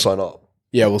actually got to sign up.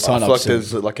 Yeah, we'll sign I up. feel like soon.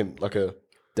 there's like a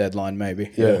Deadline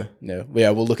maybe. Yeah. Yeah,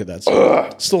 we'll look at that.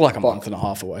 Soon. Still like a month and a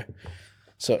half away.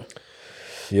 So,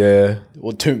 yeah.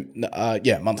 well,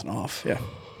 month and a half. Yeah,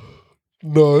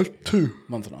 No, 2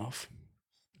 month and a half.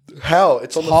 How?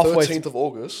 It's on the Halfway 13th of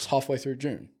August. It's halfway through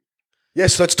June.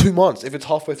 Yes, so that's 2 months if it's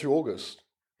halfway through August.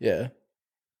 Yeah.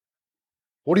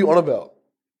 What are you on about?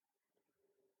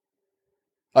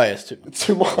 Oh, yeah, it's 2 months. It's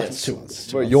 2 months. Yeah, it's 2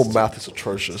 months. Bro, your math is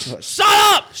atrocious. Shut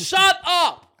up! Shut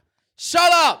up!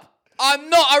 Shut up! I'm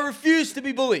not. I refuse to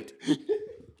be bullied.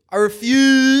 I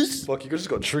refuse Fuck, you just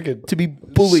got triggered. to be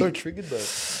bullied. So triggered though.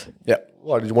 Yeah.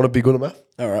 Why, did you want to be good at math?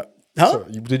 All right. Huh?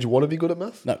 Sorry, did you want to be good at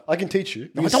math? No. I can teach you.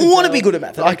 I don't want to be good at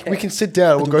math. We can sit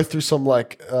down. We'll go through some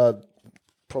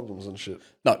problems and shit.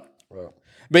 No. Right.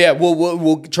 But yeah,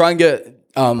 we'll try and get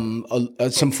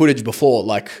some footage before,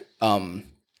 like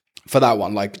for that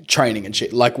one, like training and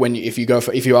shit. Like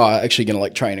if you are actually gonna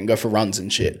like train and go for runs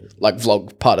and shit, like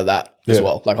vlog part of that as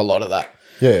well, like a lot of that.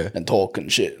 Yeah. And talk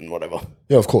and shit and whatever.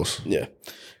 Yeah, of course. Yeah,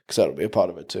 because that'll be a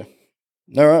part of it too.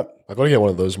 All right. I gotta get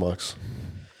one of those mics.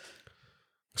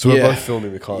 So we're both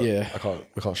filming. We can't. Yeah.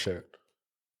 We can't share it.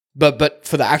 But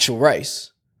for the actual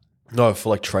race. No, for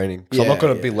like training. Because I'm not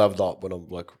gonna be leveled up when I'm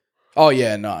like. Oh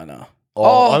yeah, no.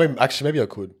 Oh, I mean, actually, maybe I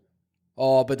could.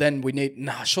 Oh, but then we need.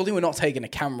 Surely we're not taking a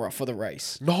camera for the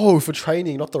race. No, for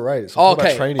training, not the race. Oh,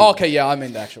 okay. Training. Okay, yeah, I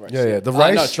mean the actual race. Yeah. The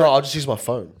race. No, I'll just use my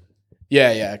phone.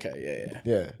 Yeah. Okay.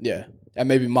 Yeah. And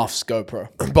maybe Muff's GoPro.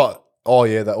 But all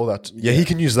that. Yeah, he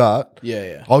can use that.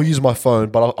 Yeah. I'll use my phone,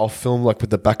 but I'll film like with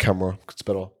the back camera. It's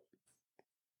better.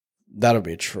 That'll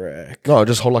be a trick. No,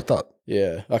 just hold like that.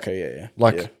 Yeah. Okay. Yeah.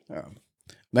 Like, yeah.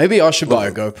 Maybe I should buy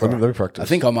a GoPro. Let me practice. I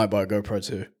think I might buy a GoPro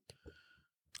too.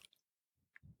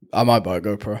 I might buy a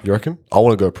GoPro. You reckon? I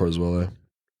want a GoPro as well.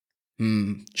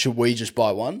 Should we just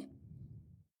buy one?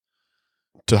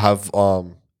 To have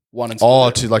one and split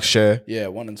it? to like share. Yeah,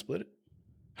 one and split it.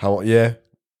 How? Yeah.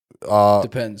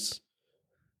 Depends.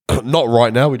 Not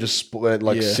right now. We just spent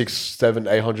like Yeah. $600,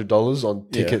 $700, $800 on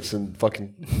tickets and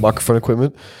fucking microphone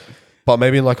equipment. But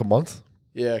maybe in like a month.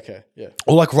 Yeah. Okay. Yeah.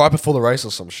 Or like right before the race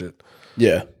or some shit.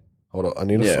 Yeah. Hold on. I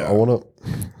need a. I want to.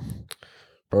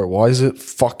 Bro, why is it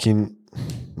fucking?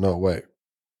 No, wait.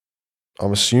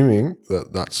 I'm assuming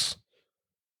that's.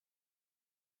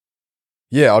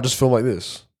 Yeah, I'll just film like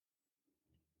this.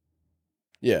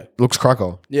 Yeah. Looks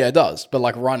cracker. Yeah, it does. But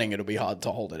like running, it'll be hard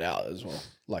to hold it out as well.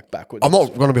 Like backwards. I'm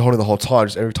not going to be holding the whole time.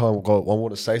 Just every time I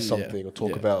want to say something or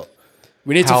talk about.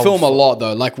 We need to film a lot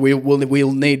though. Like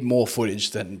we'll need more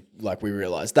footage than like we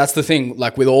realize. That's the thing.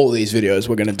 Like with all these videos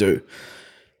we're gonna do,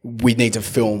 we need to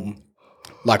film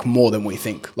like more than we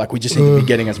think. Like we just need to be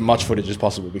getting as much footage as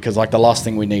possible because like the last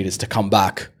thing we need is to come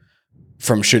back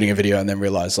from shooting a video and then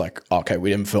realize like, okay,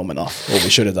 we didn't film enough or we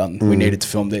should have done. We needed to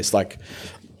film this. Like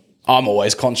I'm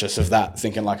always conscious of that,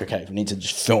 thinking like, okay, we need to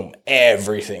just film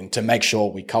everything to make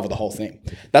sure we cover the whole thing.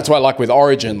 That's why like with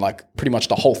Origin, like pretty much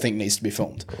the whole thing needs to be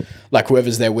filmed. Like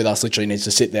whoever's there with us literally needs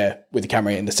to sit there with the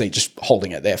camera in the seat, just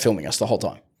holding it there, filming us the whole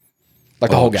time. Like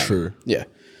the whole game. True. Yeah.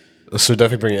 So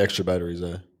definitely bring extra batteries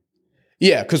there.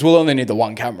 Yeah, because we'll only need the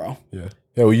one camera. Yeah.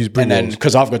 Yeah, we'll bring and then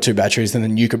because I've got two batteries, and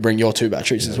then you could bring your two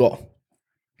batteries as well.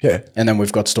 Yeah. And then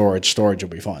we've got storage. Storage will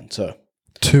be fine. So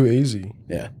too easy.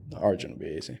 Yeah. Origin will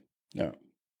be easy. Yeah.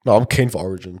 No, I'm keen for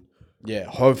Origin. Yeah,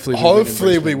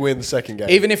 hopefully we win the second game.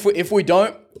 Even if we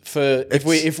don't,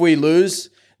 if we lose,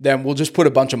 then we'll just put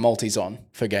a bunch of multis on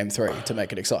for game 3 to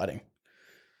make it exciting.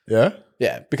 Yeah?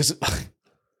 Yeah, because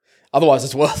otherwise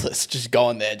it's worthless. Just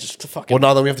going there just to fucking. Well,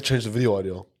 now then we have to change the video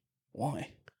idea. Why?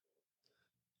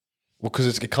 Well, because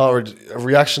it can't a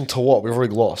reaction to what? We've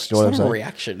already lost. You know what I'm It's saying? not a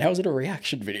reaction. How is it a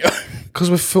reaction video? Because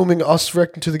we're filming us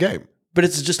reacting to the game. But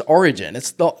it's just Origin.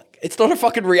 It's not a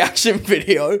fucking reaction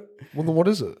video. Well, then what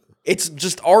is it? It's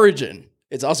just Origin.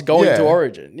 It's us going to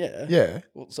Origin. Yeah. Yeah.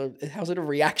 Well, so how's it a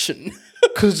reaction?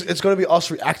 Because it's going to be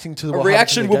us reacting to the A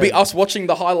reaction will be us watching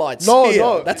the highlights.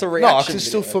 No. That's a reaction. No, because it's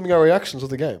still filming our reactions of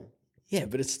the game. Yeah,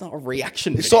 but it's not a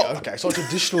reaction It's video. not, okay, it's not a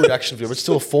traditional reaction video, but it's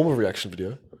still a form of reaction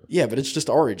video. Yeah, but it's just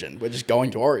Origin. We're just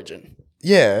going to Origin.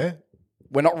 Yeah.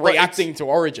 We're not reacting to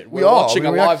Origin. We're are. watching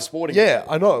a live sporting Yeah,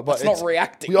 I know, but it's not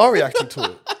reacting. We are reacting to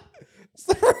it. It's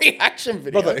not a reaction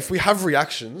video. Brother, if we have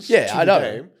reactions yeah, to I the know.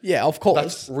 game, Yeah, of course.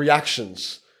 that's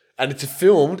reactions. And it's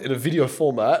filmed in a video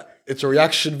format. It's a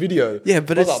reaction video. Yeah,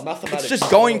 but it's just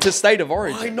going to State of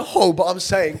Origin. I know, but I'm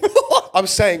saying,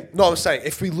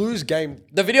 if we lose game...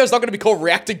 The video's not going to be called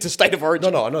Reacting to State of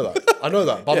Origin. No, I know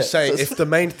that. But I'm saying, if the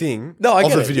main thing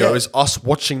of the video is us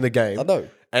watching the game I know.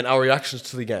 and our reactions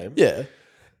to the game, Yeah.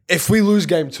 if we lose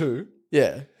game 2,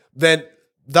 Yeah. then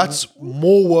that's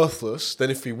more worthless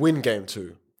than if we win game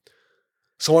 2.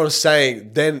 So what I'm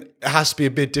saying, then it has to be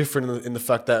a bit different in the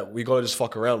fact that we got to just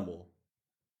fuck around more.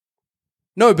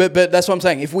 No, but that's what I'm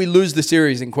saying. If we lose the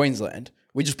series in Queensland,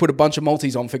 we just put a bunch of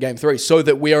multis on for game 3 so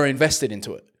that we are invested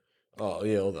into it. Oh,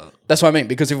 yeah, all that. That's what I mean.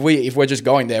 Because if we're just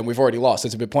going there and we've already lost,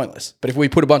 it's a bit pointless. But if we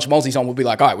put a bunch of multis on, we'll be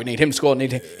like, all right, we need him to score,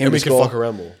 need him And to we score. can fuck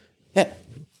around more. Yeah.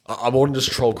 I wouldn't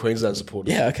just troll Queensland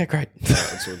supporters. Yeah, okay, great.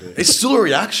 That's what I do. It's still a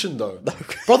reaction, though.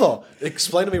 Brother,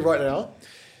 explain to me right now.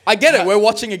 I get it. We're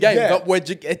watching a game, Yeah. but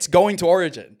it's going to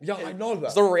Origin. Yeah, I know that.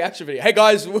 It's not a reaction video. Hey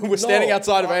guys, we're standing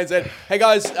outside of ANZ. Hey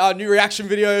guys, new reaction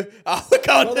video.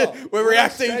 We're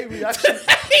reacting.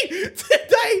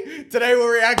 Today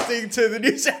we're reacting to the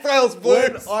New South Wales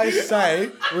Blues. When I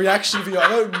say reaction video, I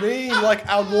don't mean like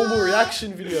our normal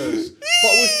reaction videos,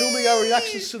 but we're filming our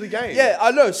reactions to the game. Yeah,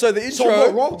 I know. So the intro. So I'm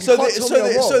not wrong. You can't tell me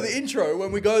I'm wrong. So the intro,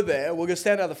 when we go there, we're gonna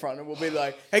stand out the front and we'll be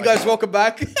like, "Hey guys, welcome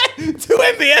back to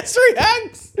MBS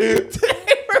Reacts.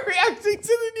 Today we're reacting to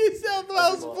the New South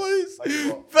Wales Blues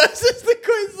versus the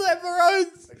Queensland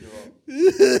Maroons."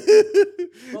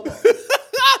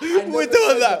 We're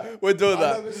doing that. We're doing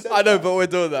that. I know, but we're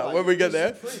doing that. When we get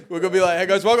there, we're gonna be like, "Hey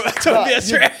guys, welcome back to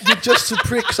MBS Reacts." You're just a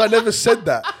prick because I never said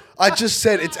that. I just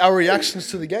said it's our reactions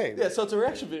to the game. Yeah, so it's a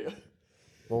reaction video.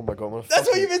 Oh my god, that's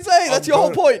what you've been saying. That's your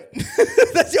whole point.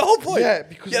 That's your whole point. Yeah,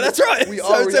 because that's right.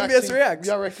 So it's MBS Reacts.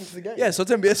 We are reacting to the game. Yeah, so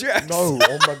it's MBS Reacts. No,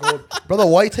 oh my god, brother,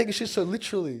 why are you taking shit so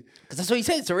literally? Because that's what you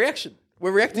said. It's a reaction.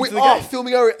 We're reacting to the are game.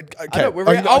 filming our. Okay. I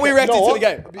know, are we reacting to the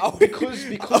game?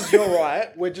 Because you're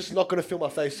right. We're just not gonna film our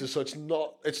faces, so it's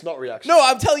not reaction. No,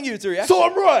 I'm telling you, it's a reaction. So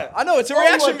I'm right. I know it's a Oh my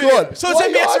reaction video. God. So it's Why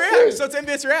MBS are you Reacts. arguing? So it's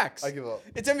MBS Reacts. I give up.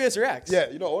 It's MBS Reacts. Yeah,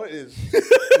 you know what it is.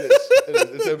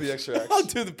 It's MBX Reacts. I'll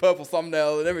do the purple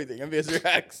thumbnail and everything. MBS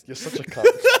Reacts. You're such a cunt.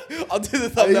 I'll do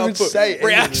the thumbnail. even say any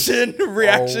reaction.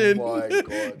 Reaction. Oh my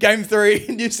god. Game 3.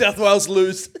 New South Wales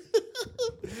lose.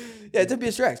 Yeah, it's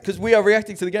MBS Reacts because we are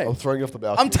reacting to the game. I'm throwing you off the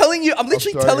balcony. I'm telling you. I'm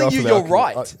literally telling you you're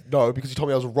right. No, because you told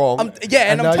me I was wrong. I'm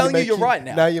telling you you're right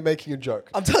now. Now you're making a joke.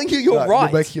 I'm telling you you're right.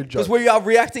 You're making a joke. Because we are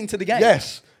reacting to the game.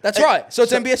 Yes. That's right. So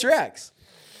it's MBS Reacts.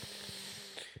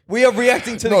 We are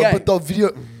reacting to the game. No, but the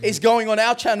video is going on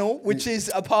our channel, which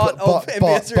is a part of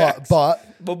MBS Reacts. No,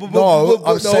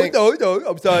 I'm saying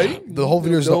I'm saying the whole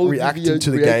video is not reacting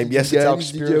to the game. Yes, it's our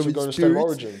experience of going to State of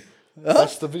Origin.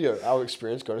 That's the video. Our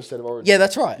experience going to State of Origin. Yeah,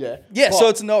 that's right. Yeah. So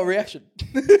it's not a reaction.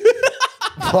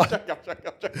 I'm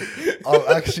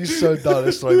actually so done.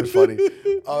 It's not even funny.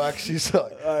 I'm actually so.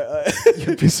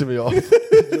 You're pissing me off. You're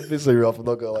pissing me off. I'm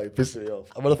not gonna lie. You're pissing me off.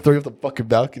 I'm gonna throw you off the fucking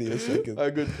balcony in a second.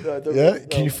 Good. Yeah?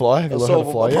 Can you fly? Have you learned how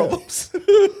to fly yet? Problems.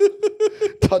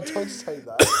 Don't say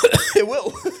that. It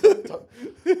will.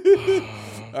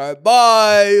 All right.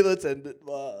 Bye. Let's end it.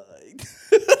 Bye.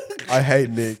 I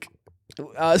hate Nick.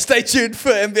 Stay tuned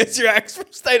for MBS Reacts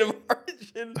from State of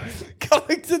Origin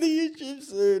coming to the YouTube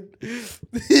soon.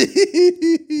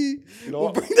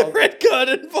 We'll bring the red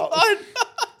curtain behind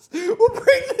us. We'll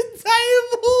bring the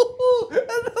table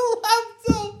and the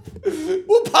laptop.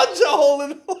 We'll punch a hole in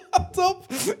the laptop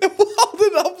and we'll hold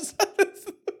it up so there's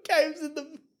the games in the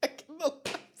back of the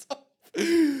laptop.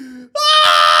 It's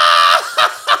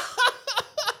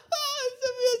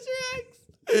MBS Reacts.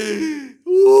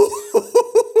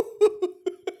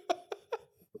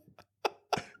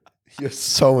 You're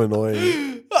so annoying.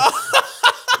 You're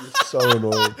so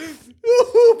annoying.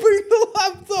 We'll bring the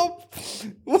laptop.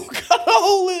 We'll cut a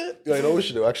hole in it. Yeah, you know what we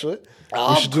should do actually?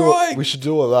 We should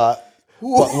do all that.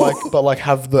 But like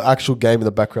have the actual game in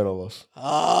the background of us.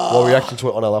 While reacting to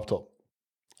it on our laptop.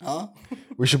 Huh?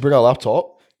 We should bring our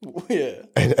laptop. Yeah.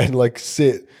 And like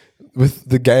sit with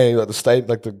the game at the state,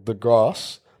 like the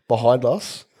grass behind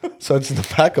us. So it's in the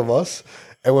back of us.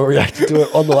 And we're reacting to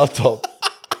it on the laptop.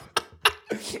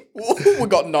 We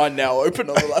got 9 now open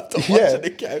on the laptop watching the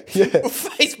game. Yeah. We're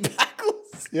face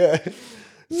backwards. Yeah.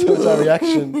 So it's our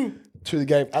reaction to the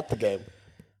game at the game.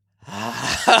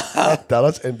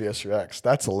 That's NBS Reacts.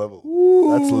 That's a level.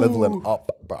 That's leveling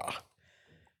up, bruh.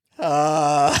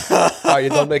 You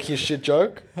done making a shit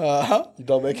joke? You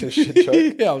done making a shit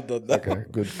joke? Yeah, I'm done now. Okay,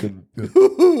 good.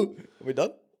 Are we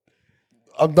done?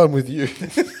 I'm done with you.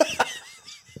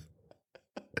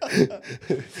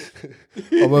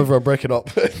 I'm over. I'm breaking up.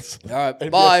 All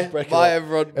right. Bye,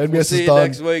 everyone. NBS We'll see is you done.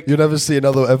 next week. You'll never see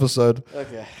another episode.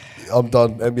 Okay. I'm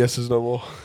done. NBS is no more.